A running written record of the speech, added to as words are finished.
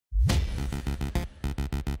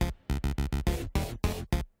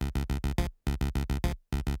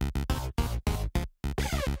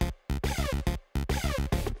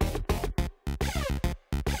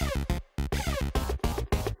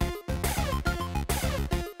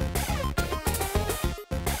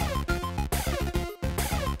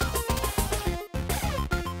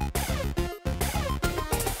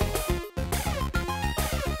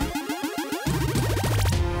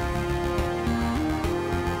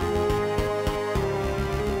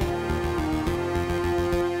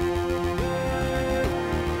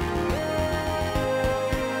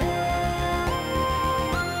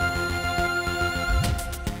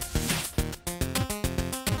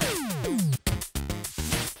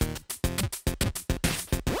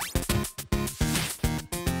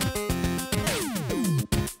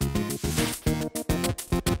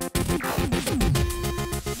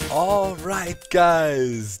Alright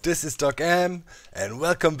guys, this is Doc M and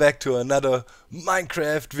welcome back to another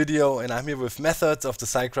Minecraft video, and I'm here with Methods of the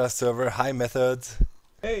Cycraft server. Hi Methods.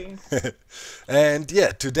 Hey. And yeah,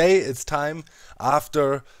 today it's time,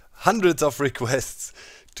 after hundreds of requests,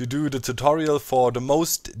 to do the tutorial for the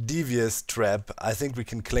most devious trap. I think we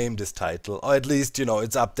can claim this title, or at least, you know,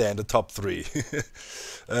 it's up there in the top 3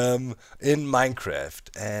 in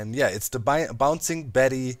Minecraft. And yeah, it's the bouncing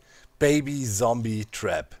Betty baby zombie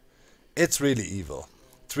trap. It's really evil.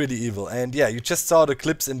 It's really evil. And yeah, you just saw the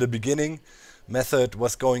clips in the beginning. Method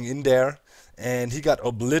was going in there and he got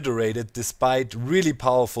obliterated despite really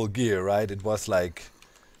powerful gear, right? It was like,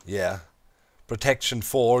 yeah, protection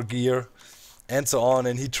 4 gear and so on,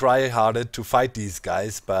 and he tried harder to fight these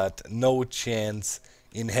guys, but no chance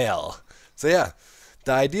in hell. So yeah,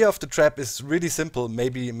 the idea of the trap is really simple.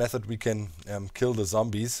 Maybe Method we can kill the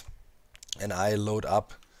zombies, and I load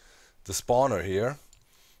up the spawner here.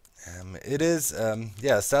 It is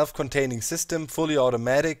yeah, a self-containing system, fully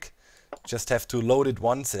automatic. Just have to load it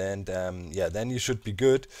once and yeah, then you should be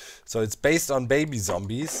good. So it's based on baby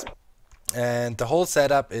zombies, and the whole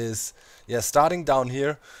setup is, yeah, starting down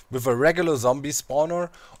here with a regular zombie spawner,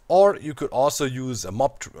 or you could also use a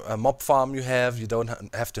mob farm you have. You don't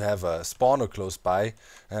have to have a spawner close by.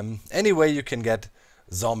 Anyway, you can get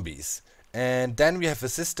zombies. And then we have a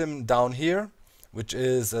system down here which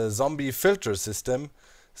is a zombie filter system.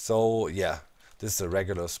 So yeah, this is a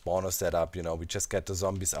regular spawner setup, you know, we just get the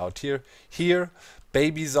zombies out here. Here,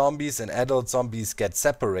 baby zombies and adult zombies get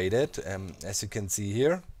separated, as you can see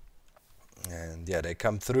here. And yeah, they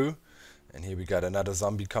come through. And here we got another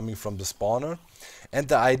zombie coming from the spawner. And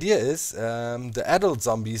the idea is, the adult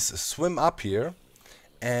zombies swim up here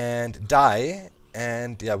and die,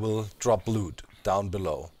 and yeah, will drop loot down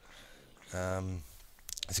below.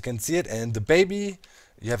 As you can see it, and the baby,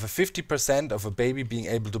 you have a 50% of a baby being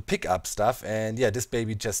able to pick up stuff, and yeah, this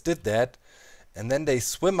baby just did that. And then they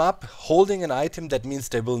swim up holding an item. That means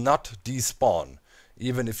they will not despawn,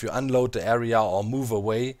 even if you unload the area or move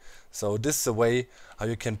away. So this is a way how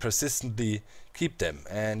you can persistently keep them.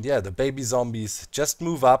 And yeah, the baby zombies just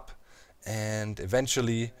move up and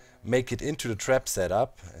eventually make it into the trap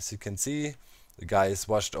setup. As you can see, the guy is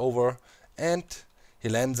washed over and he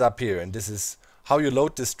lands up here, and this is how you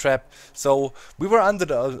load this trap. So we were under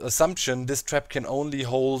the assumption this trap can only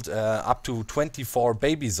hold up to 24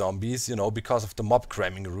 baby zombies, you know, because of the mob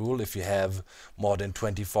cramming rule. If you have more than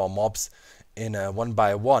 24 mobs in a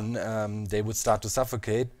 1x1, they would start to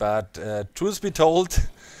suffocate. But truth be told,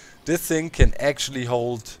 this thing can actually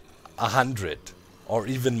hold 100 or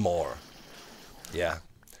even more. Yeah,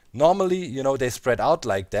 normally, you know, they spread out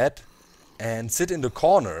like that and sit in the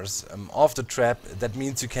corners of the trap. That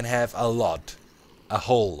means you can have a lot. A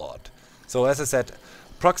whole lot. So as I said,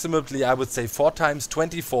 approximately I would say 4 times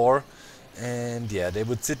 24, and yeah, they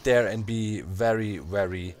would sit there and be very,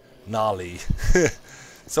 very gnarly.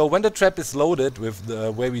 So when the trap is loaded with the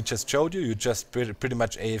way we just showed you, you just pretty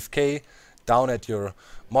much AFK down at your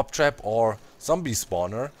mob trap or zombie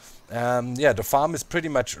spawner. Yeah, the farm is pretty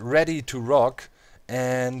much ready to rock,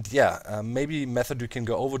 and yeah, maybe Method, you can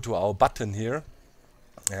go over to our button here.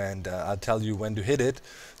 And I'll tell you when to hit it.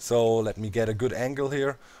 So let me get a good angle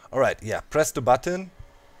here. Alright, yeah, press the button.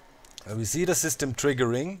 We see the system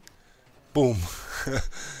triggering. Boom.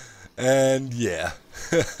 And yeah.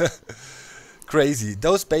 Crazy.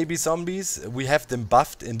 Those baby zombies, we have them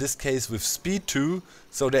buffed, in this case with speed 2.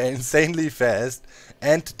 So they're insanely fast.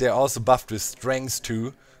 And they're also buffed with strength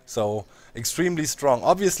 2. So extremely strong.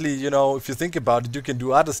 Obviously, you know, if you think about it, you can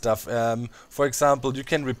do other stuff. For example, you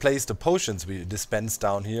can replace the potions we dispense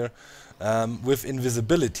down here with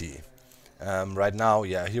invisibility. Right now,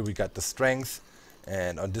 yeah, here we got the strength,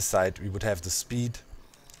 and on this side we would have the speed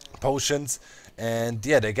potions. And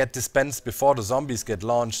yeah, they get dispensed before the zombies get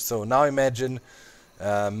launched. So now imagine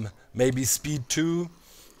maybe speed 2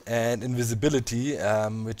 and invisibility,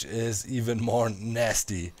 which is even more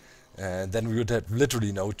nasty. Then we would have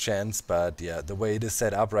literally no chance. But yeah, the way it is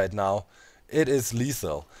set up right now, it is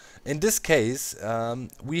lethal. In this case,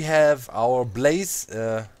 we have our Blaze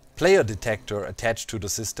player detector attached to the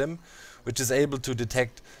system, which is able to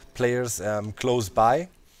detect players close by.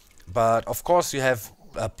 But of course you have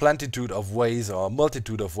a plentitude of ways, or a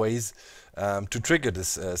multitude of ways, to trigger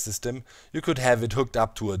this system. You could have it hooked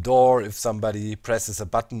up to a door if somebody presses a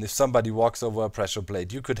button, if somebody walks over a pressure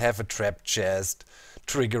plate. You could have a trap chest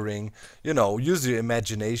triggering, you know, use your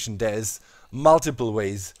imagination. There is multiple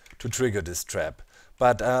ways to trigger this trap.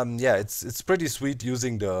 But yeah, it's pretty sweet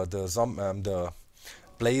using the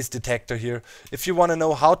blaze detector here. If you want to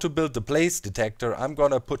know how to build the blaze detector, I'm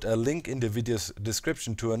gonna put a link in the video's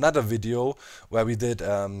description to another video where we did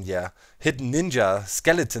hidden ninja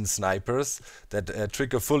skeleton snipers that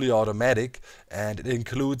trigger fully automatic, and it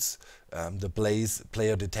includes the blaze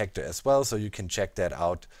player detector as well, so you can check that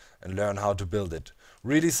out and learn how to build it.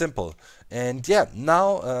 Really simple. And yeah,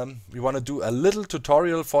 now we want to do a little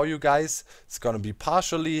tutorial for you guys. It's going to be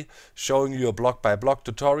partially showing you a block by block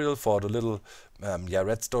tutorial for the little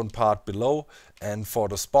redstone part below, and for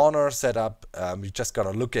the spawner setup you're just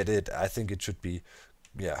gonna look at it. I think it should be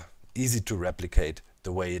easy to replicate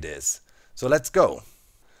the way it is. So let's go.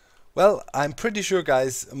 Well, I'm pretty sure,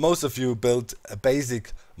 guys, most of you built a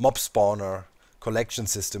basic mob spawner collection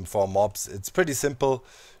system for mobs. It's pretty simple.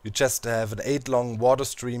 You just have an 8 long water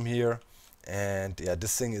stream here, and yeah,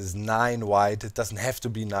 this thing is 9 wide. It doesn't have to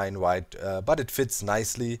be 9 wide, but it fits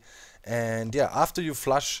nicely. And yeah, after you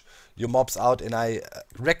flush your mobs out, and I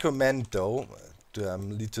recommend though,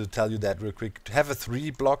 need to tell you that real quick, to have a 3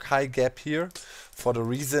 block high gap here, for the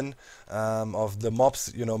reason of the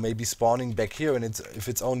mobs, you know, maybe spawning back here, and if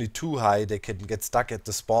it's only too high, they can get stuck at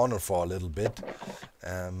the spawner for a little bit,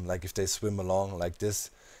 like if they swim along like this.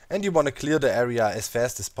 And you want to clear the area as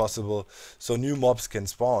fast as possible so new mobs can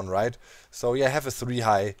spawn, right? So yeah, have a 3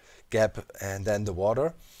 high gap and then the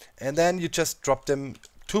water, and then you just drop them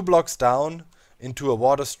 2 blocks down into a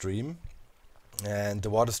water stream, and the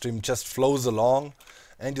water stream just flows along,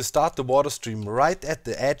 and you start the water stream right at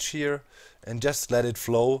the edge here and just let it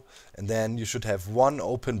flow, and then you should have 1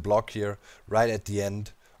 open block here right at the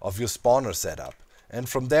end of your spawner setup. And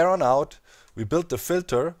from there on out we built the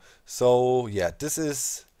filter. So yeah, this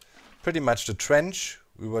is pretty much the trench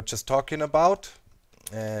we were just talking about.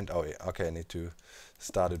 And oh yeah, okay, I need to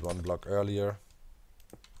start it 1 block earlier.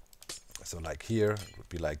 So like here, it would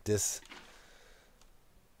be like this.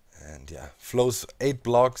 And yeah, flows 8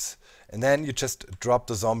 blocks, and then you just drop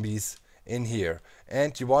the zombies in here.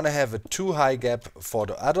 And you want to have a 2 high gap for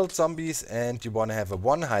the adult zombies, and you want to have a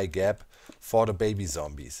 1 high gap for the baby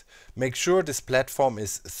zombies. Make sure this platform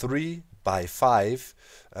is 3 by 5.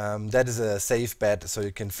 That is a safe bet, so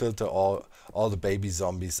you can filter all the baby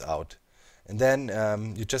zombies out. And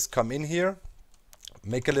then you just come in here,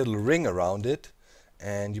 make a little ring around it,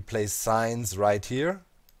 and you place signs right here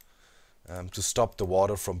to stop the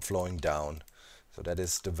water from flowing down. So that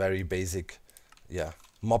is the very basic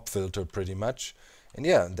mob filter pretty much. And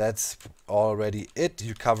yeah, that's already it.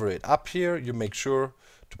 You cover it up here. You make sure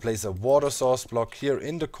to place a water source block here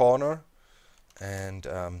in the corner, and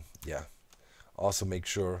yeah, also make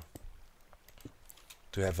sure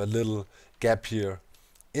to have a little gap here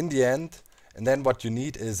in the end. And then what you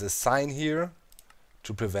need is a sign here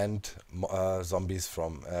to prevent zombies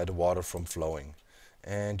from the water from flowing.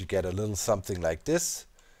 And you get a little something like this,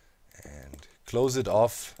 and close it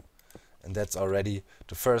off, and that's already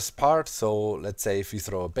the first part. So let's say if we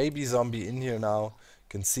throw a baby zombie in here now, you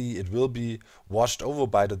can see it will be washed over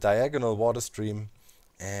by the diagonal water stream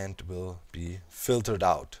and will be filtered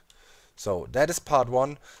out. So that is part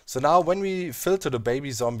 1. So now when we filter the baby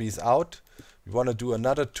zombies out, we want to do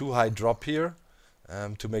another 2 high drop here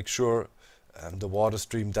to make sure the water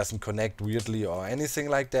stream doesn't connect weirdly or anything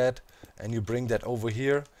like that. And you bring that over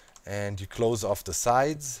here, and you close off the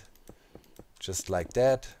sides just like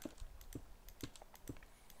that,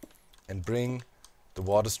 and bring the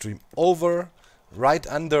water stream over right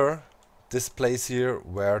under this place here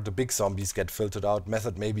where the big zombies get filtered out.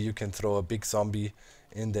 Method, maybe you can throw a big zombie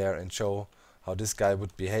in there and show how this guy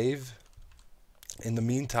would behave. In the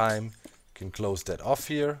meantime, you can close that off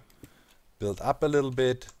here, build up a little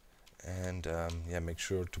bit, and yeah, make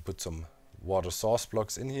sure to put some water source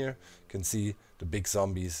blocks in here. You can see the big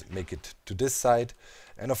zombies make it to this side,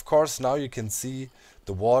 and of course now you can see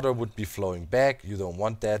the water would be flowing back. You don't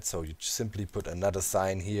want that, so you simply put another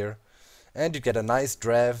sign here, and you get a nice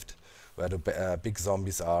draft where the big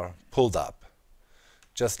zombies are pulled up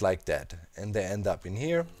just like that, and they end up in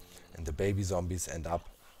here, and the baby zombies end up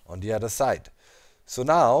on the other side. So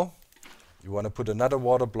now you want to put another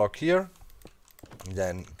water block here, and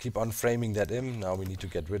then keep on framing that in. Now we need to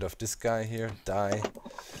get rid of this guy here. Die,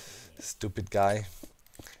 stupid guy.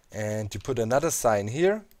 And you put another sign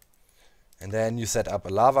here, and then you set up a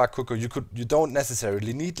lava cooker. You don't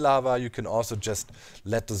necessarily need lava. You can also just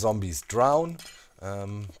let the zombies drown.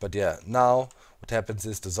 But yeah, now what happens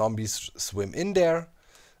is the zombies swim in there,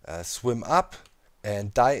 swim up,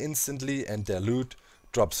 and die instantly, and their loot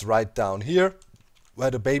drops right down here,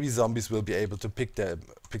 where the baby zombies will be able to pick the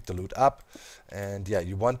loot up. And yeah,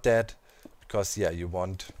 you want that because yeah, you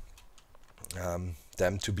want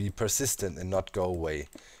them to be persistent and not go away.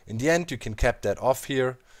 In the end, you can cap that off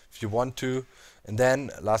here if you want to. And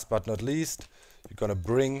then, last but not least, you're gonna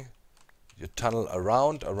bring your tunnel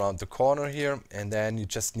around the corner here, and then you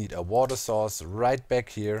just need a water source right back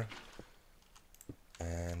here.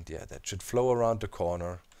 And yeah, that should flow around the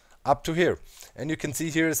corner up to here. And you can see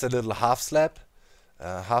here is a little half slab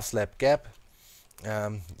gap.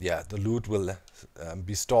 Yeah, the loot will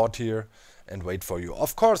be stored here and wait for you.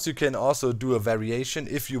 Of course, you can also do a variation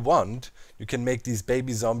if you want. You can make these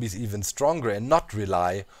baby zombies even stronger and not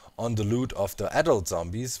rely on the loot of the adult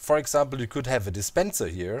zombies. For example, you could have a dispenser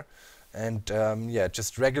here and yeah,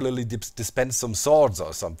 just regularly dispense some swords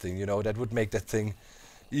or something, you know, that would make that thing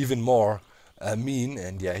even more mean.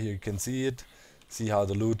 And yeah, here you can see it. See how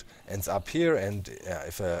the loot ends up here. And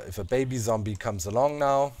if a baby zombie comes along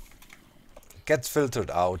now, gets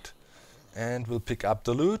filtered out and will pick up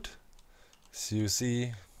the loot. So you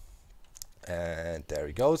see, and there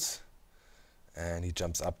he goes, and he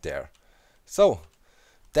jumps up there. So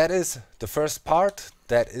that is the first part.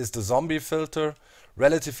 That is the zombie filter.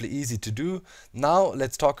 Relatively easy to do. Now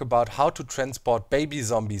let's talk about how to transport baby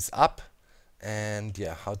zombies up, and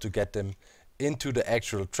yeah, how to get them into the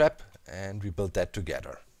actual trap, and we build that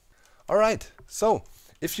together. Alright, so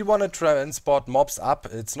if you want to transport mobs up,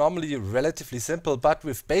 it's normally relatively simple, but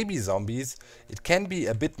with baby zombies it can be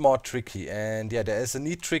a bit more tricky, and yeah, there is a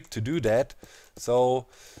neat trick to do that. So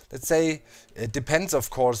let's say it depends of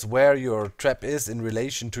course where your trap is in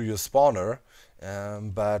relation to your spawner,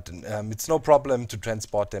 but it's no problem to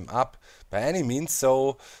transport them up by any means.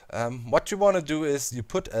 So what you want to do is you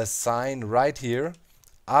put a sign right here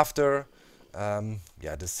after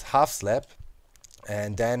yeah, this half slab.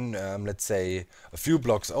 And then let's say a few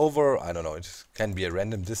blocks over, I don't know, it can be a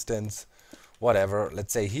random distance, whatever.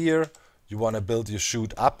 Let's say here you want to build your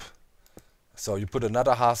chute up. So you put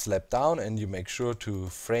another half slab down and you make sure to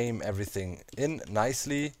frame everything in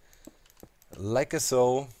nicely, like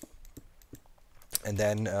so. And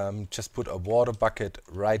then just put a water bucket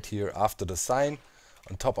right here after the sign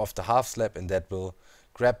on top of the half slab, and that will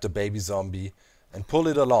grab the baby zombie and pull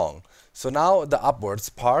it along. So now the upwards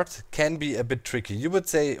part can be a bit tricky. You would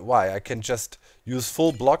say, why? I can just use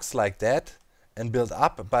full blocks like that and build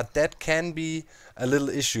up, but that can be a little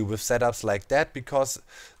issue with setups like that, because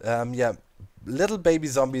yeah, little baby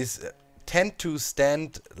zombies tend to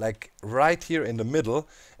stand like right here in the middle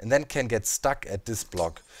and then can get stuck at this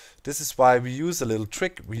block. This is why we use a little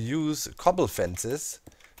trick. We use cobble fences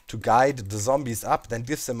to guide the zombies up, then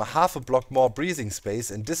gives them a half a block more breathing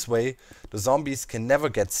space, and this way the zombies can never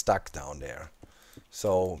get stuck down there.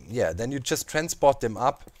 So yeah, then you just transport them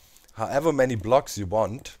up however many blocks you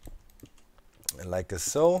want, and like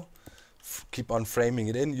so. Keep on framing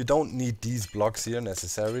it in. You don't need these blocks here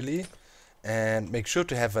necessarily, and make sure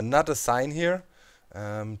to have another sign here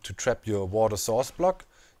to trap your water source block.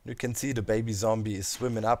 You can see the baby zombie is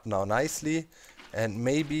swimming up now nicely. And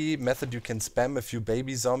maybe method, you can spam a few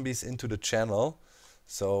baby zombies into the channel.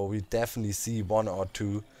 So we definitely see one or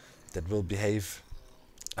two that will behave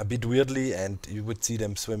a bit weirdly, and you would see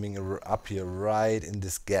them swimming up here right in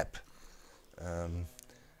this gap.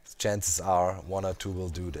 Chances are one or two will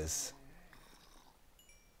do this.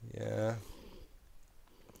 Yeah.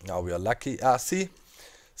 Now we are lucky. Ah, see?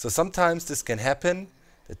 So sometimes this can happen.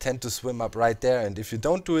 They tend to swim up right there, and if you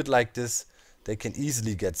don't do it like this, they can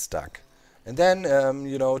easily get stuck. And then,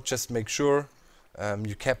 you know, just make sure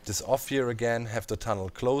you kept this off here again, have the tunnel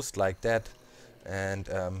closed like that, and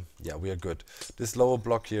yeah, we are good. This lower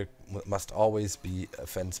block here must always be a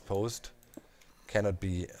fence post, cannot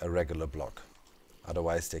be a regular block,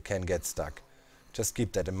 otherwise they can get stuck. Just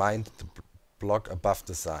keep that in mind, the block above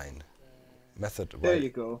the sign. Method. There you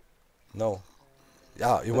go. No.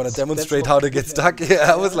 Yeah, you want to demonstrate how to get stuck?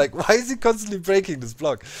 Yeah, I was like, why is he constantly breaking this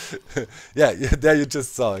block? Yeah, there you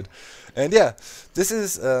just saw it. And yeah, this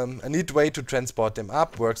is a neat way to transport them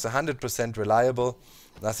up. Works 100% reliable.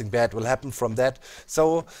 Nothing bad will happen from that.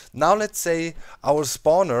 So now let's say our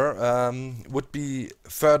spawner would be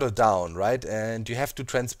further down, right? And you have to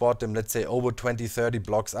transport them, let's say, over 20-30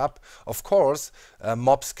 blocks up. Of course,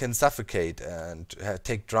 mobs can suffocate and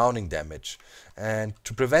take drowning damage. And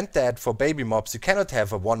to prevent that for baby mobs, you cannot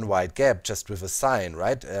have a one wide gap just with a sign,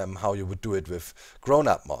 right? How you would do it with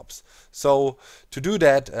grown-up mobs. So to do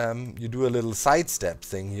that, you do a little sidestep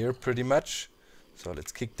thing here, pretty much. So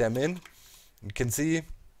let's kick them in. You can see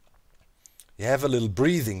you have a little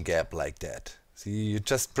breathing gap like that. See, you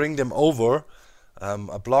just bring them over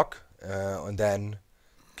a block and then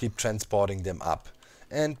keep transporting them up.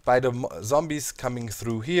 And by the zombies coming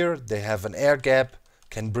through here, they have an air gap,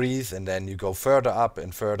 can breathe, and then you go further up,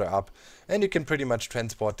 and you can pretty much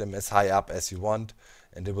transport them as high up as you want,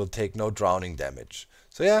 and they will take no drowning damage.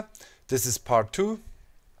 So yeah, this is part 2.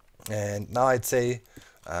 And now I'd say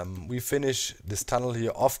we finish this tunnel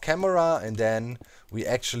here off camera, and then we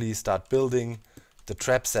actually start building the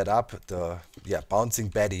trap setup, the bouncing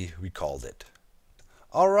Betty we called it.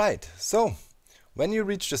 Alright, so when you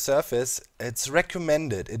reach the surface, it's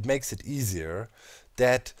recommended, it makes it easier,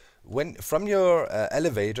 that when from your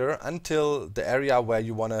elevator until the area where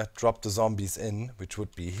you want to drop the zombies in, which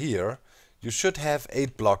would be here, you should have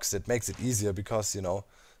 8 blocks. It makes it easier because, you know,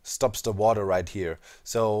 stops the water right here.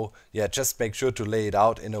 So yeah, just make sure to lay it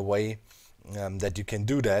out in a way that you can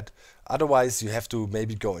do that. Otherwise you have to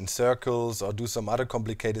maybe go in circles or do some other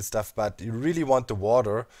complicated stuff, but you really want the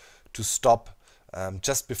water to stop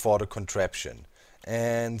just before the contraption.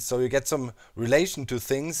 And so you get some relation to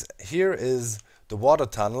things. Here is the water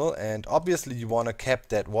tunnel, and obviously you want to cap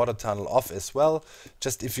that water tunnel off as well.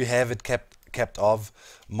 Just if you have it kept off,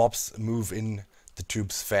 mobs move in the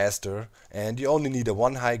tubes faster, and you only need a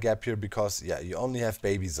 1 high gap here because you only have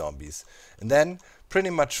baby zombies. And then pretty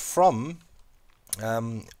much from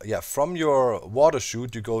your water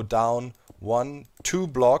chute you go down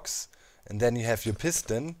 1-2 blocks, and then you have your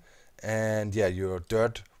piston, and your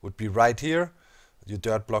dirt would be right here, your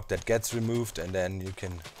dirt block that gets removed, and then you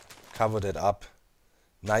can cover that up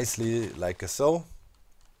nicely like so,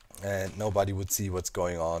 and nobody would see what's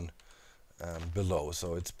going on below,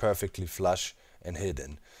 so it's perfectly flush and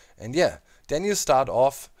hidden. And then you start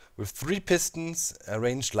off with 3 pistons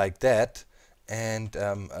arranged like that, and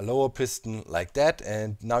a lower piston like that,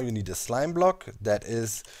 and now you need a slime block. That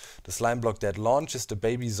is the slime block that launches the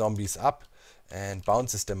baby zombies up and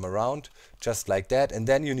bounces them around just like that. And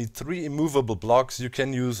then you need 3 immovable blocks. You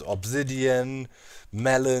can use obsidian,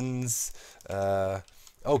 melons,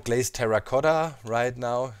 glazed terracotta right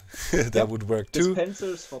now. That would work too.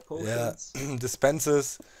 Dispensers for potions. Yeah,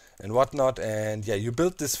 dispensers and whatnot. And you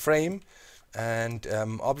build this frame, and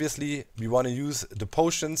obviously we want to use the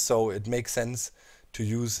potions, so it makes sense to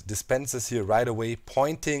use dispensers here right away,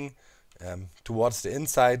 pointing towards the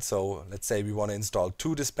inside. So let's say we want to install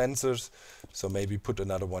 2 dispensers, so maybe put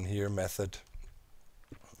another one here, method,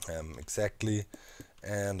 exactly,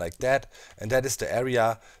 and like that. And that is the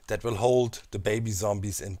area that will hold the baby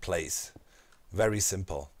zombies in place. Very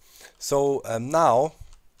simple. So now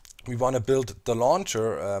we want to build the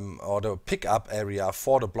launcher or the pickup area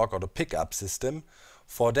for the block, or the pickup system.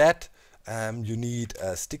 For that you need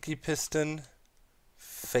a sticky piston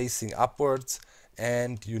facing upwards,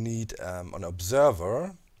 and you need an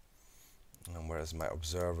observer. And where is my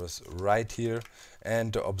observers? Right here.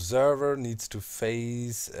 And the observer needs to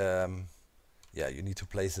face, you need to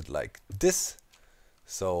place it like this.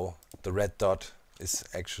 So the red dot is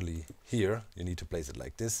actually here. You need to place it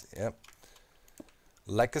like this,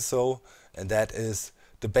 like so. And that is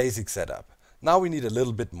the basic setup. Now we need a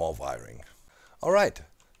little bit more wiring. Alright,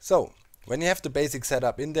 so when you have the basic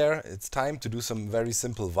setup in there, it's time to do some very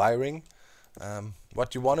simple wiring.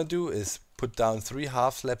 What you want to do is put down 3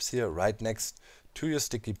 half slabs here right next to your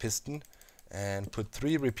sticky piston, and put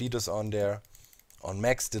 3 repeaters on there on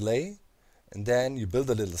max delay, and then you build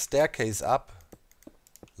a little staircase up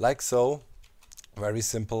like so, very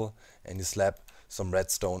simple, and you slap some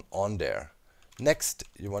redstone on there. Next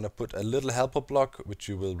you want to put a little helper block, which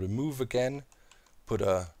you will remove again, put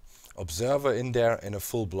a observer in there and a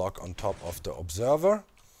full block on top of the observer.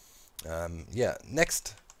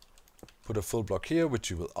 Next put a full block here, which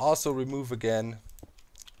you will also remove again.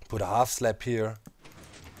 Put a half slab here,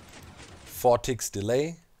 4 ticks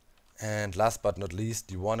delay, and last but not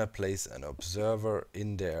least you want to place an observer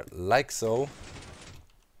in there like so.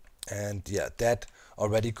 And that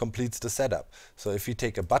already completes the setup. So if you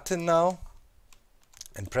take a button now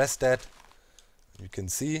and press that, you can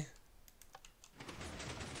see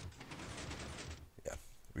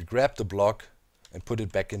we grab the block and put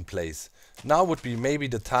it back in place. Now would be maybe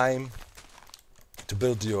the time to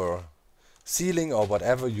build your ceiling or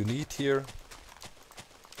whatever you need here,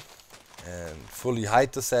 and fully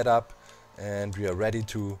hide the setup, and we are ready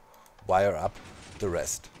to wire up the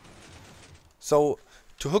rest. So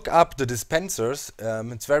to hook up the dispensers,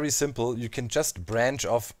 it's very simple. You can just branch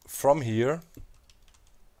off from here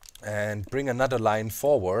and bring another line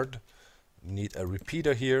forward. You need a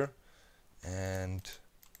repeater here, and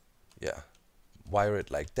wire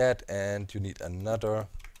it like that, and you need another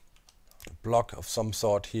block of some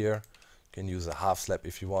sort here. You can use a half slab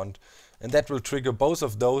if you want, and that will trigger both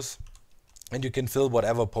of those, and you can fill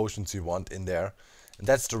whatever potions you want in there. And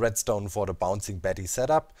that's the redstone for the bouncing Betty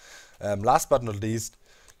setup. Last but not least,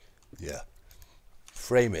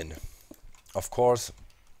 frame in, of course,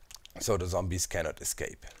 so the zombies cannot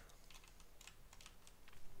escape.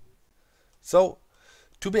 So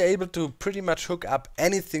to be able to pretty much hook up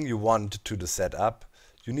anything you want to the setup,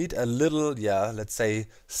 you need a little, yeah, let's say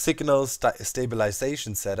signal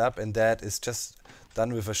stabilization setup, and that is just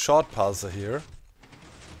done with a short pulsar here,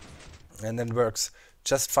 and then works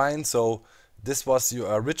just fine. So this was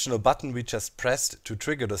your original button we just pressed to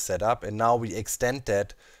trigger the setup, and now we extend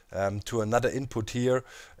that to another input here.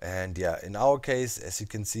 And yeah, in our case, as you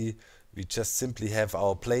can see, we just simply have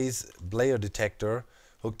our player detector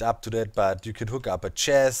hooked up to that, but you could hook up a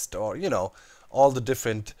chest or, you know, all the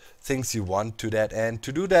different things you want to that. And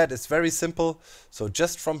to do that, it's very simple. So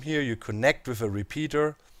just from here, you connect with a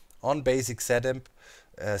repeater on basic setting,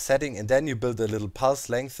 and then you build a little pulse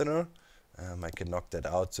lengthener. I can knock that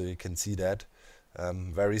out so you can see that.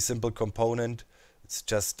 Very simple component. It's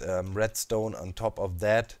just redstone on top of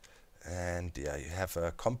that, and yeah, you have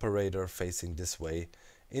a comparator facing this way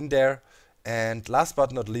in there. And last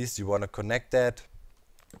but not least, you want to connect that,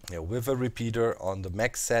 yeah, with a repeater on the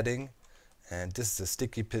max setting. And this is a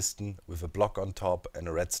sticky piston with a block on top and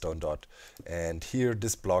a redstone dot. And here,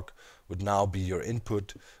 this block would now be your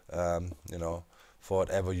input, you know, for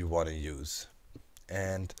whatever you want to use.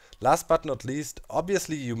 And last but not least,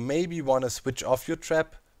 obviously you maybe want to switch off your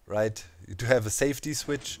trap, right? To have a safety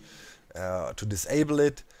switch to disable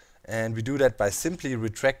it. And we do that by simply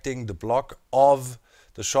retracting the block of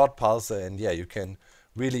the short pulsar. And yeah, you can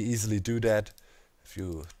really easily do that. If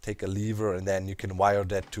you take a lever, and then you can wire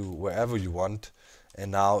that to wherever you want.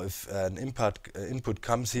 And now if an input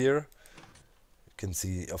comes here, you can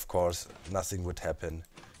see, of course, nothing would happen.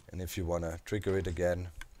 And if you want to trigger it again,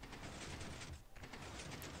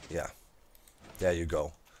 yeah, there you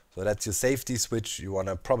go. So that's your safety switch. You want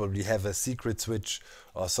to probably have a secret switch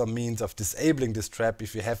or some means of disabling this trap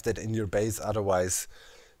if you have that in your base. Otherwise,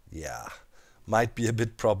 yeah, might be a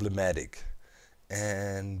bit problematic.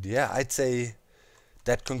 And yeah, I'd say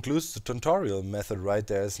that concludes the tutorial method, right?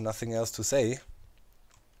 There's nothing else to say.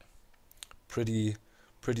 Pretty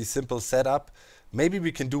simple setup. Maybe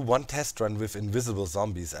we can do one test run with invisible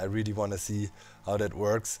zombies. I really want to see how that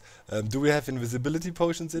works. Do we have invisibility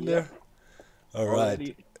potions in there? All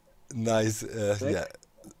right. Nice. Yeah,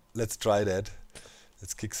 let's try that.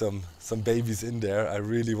 Let's kick some babies in there. I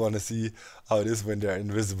really want to see how it is when they're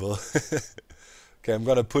invisible. Okay, I'm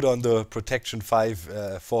gonna put on the protection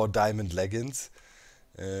 5 4 diamond leggings.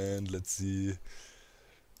 And let's see,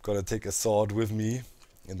 gonna take a sword with me,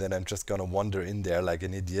 and then I'm just gonna wander in there like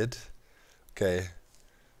an idiot. Okay, I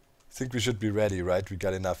think we should be ready, right? We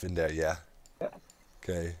got enough in there, yeah.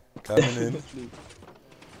 Okay, coming in.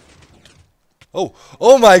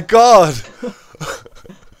 Oh my god!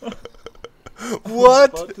 What?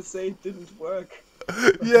 I was about to say it didn't work.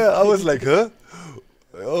 Yeah, I was like, huh?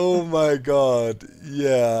 Oh my god,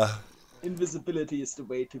 yeah. Invisibility is the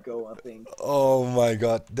way to go, I think. Oh my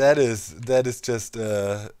god, that is just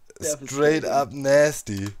straight up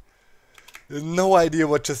nasty. No idea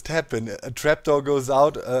what just happened. A trapdoor goes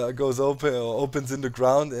out, goes open, or opens in the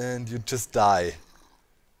ground, and you just die.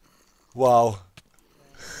 Wow.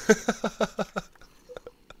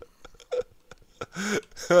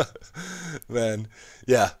 Man,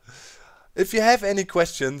 yeah. If you have any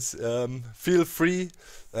questions, feel free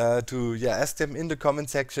to ask them in the comment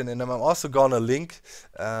section. And I'm also gonna link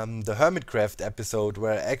the Hermitcraft episode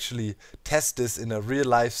where I actually test this in a real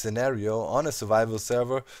life scenario on a survival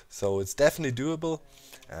server. So it's definitely doable,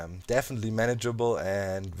 definitely manageable,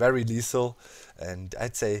 and very lethal. And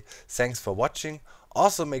I'd say thanks for watching.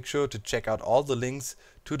 Also make sure to check out all the links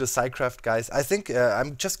to the SciCraft guys. I think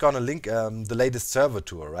I'm just gonna link the latest server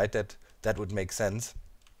tour, right? That would make sense.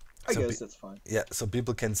 I guess that's fine. Yeah, so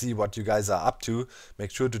people can see what you guys are up to.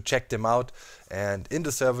 Make sure to check them out. And in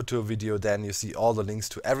the server tour video, then you see all the links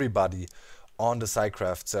to everybody on the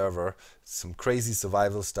SciCraft server. Some crazy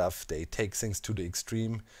survival stuff. They take things to the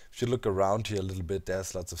extreme. If you look around here a little bit,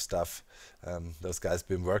 there's lots of stuff those guys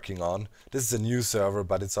been working on. This is a new server,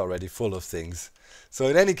 but it's already full of things. So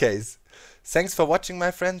in any case, thanks for watching,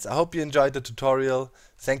 my friends. I hope you enjoyed the tutorial.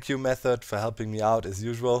 Thank you, Method, for helping me out as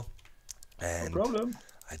usual. And no problem.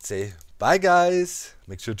 I'd say bye, guys.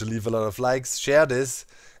 Make sure to leave a lot of likes, share this,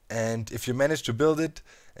 and if you manage to build it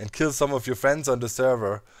and kill some of your friends on the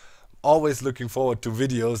server, always looking forward to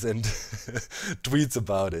videos and tweets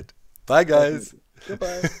about it. Bye, guys.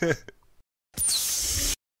 Goodbye.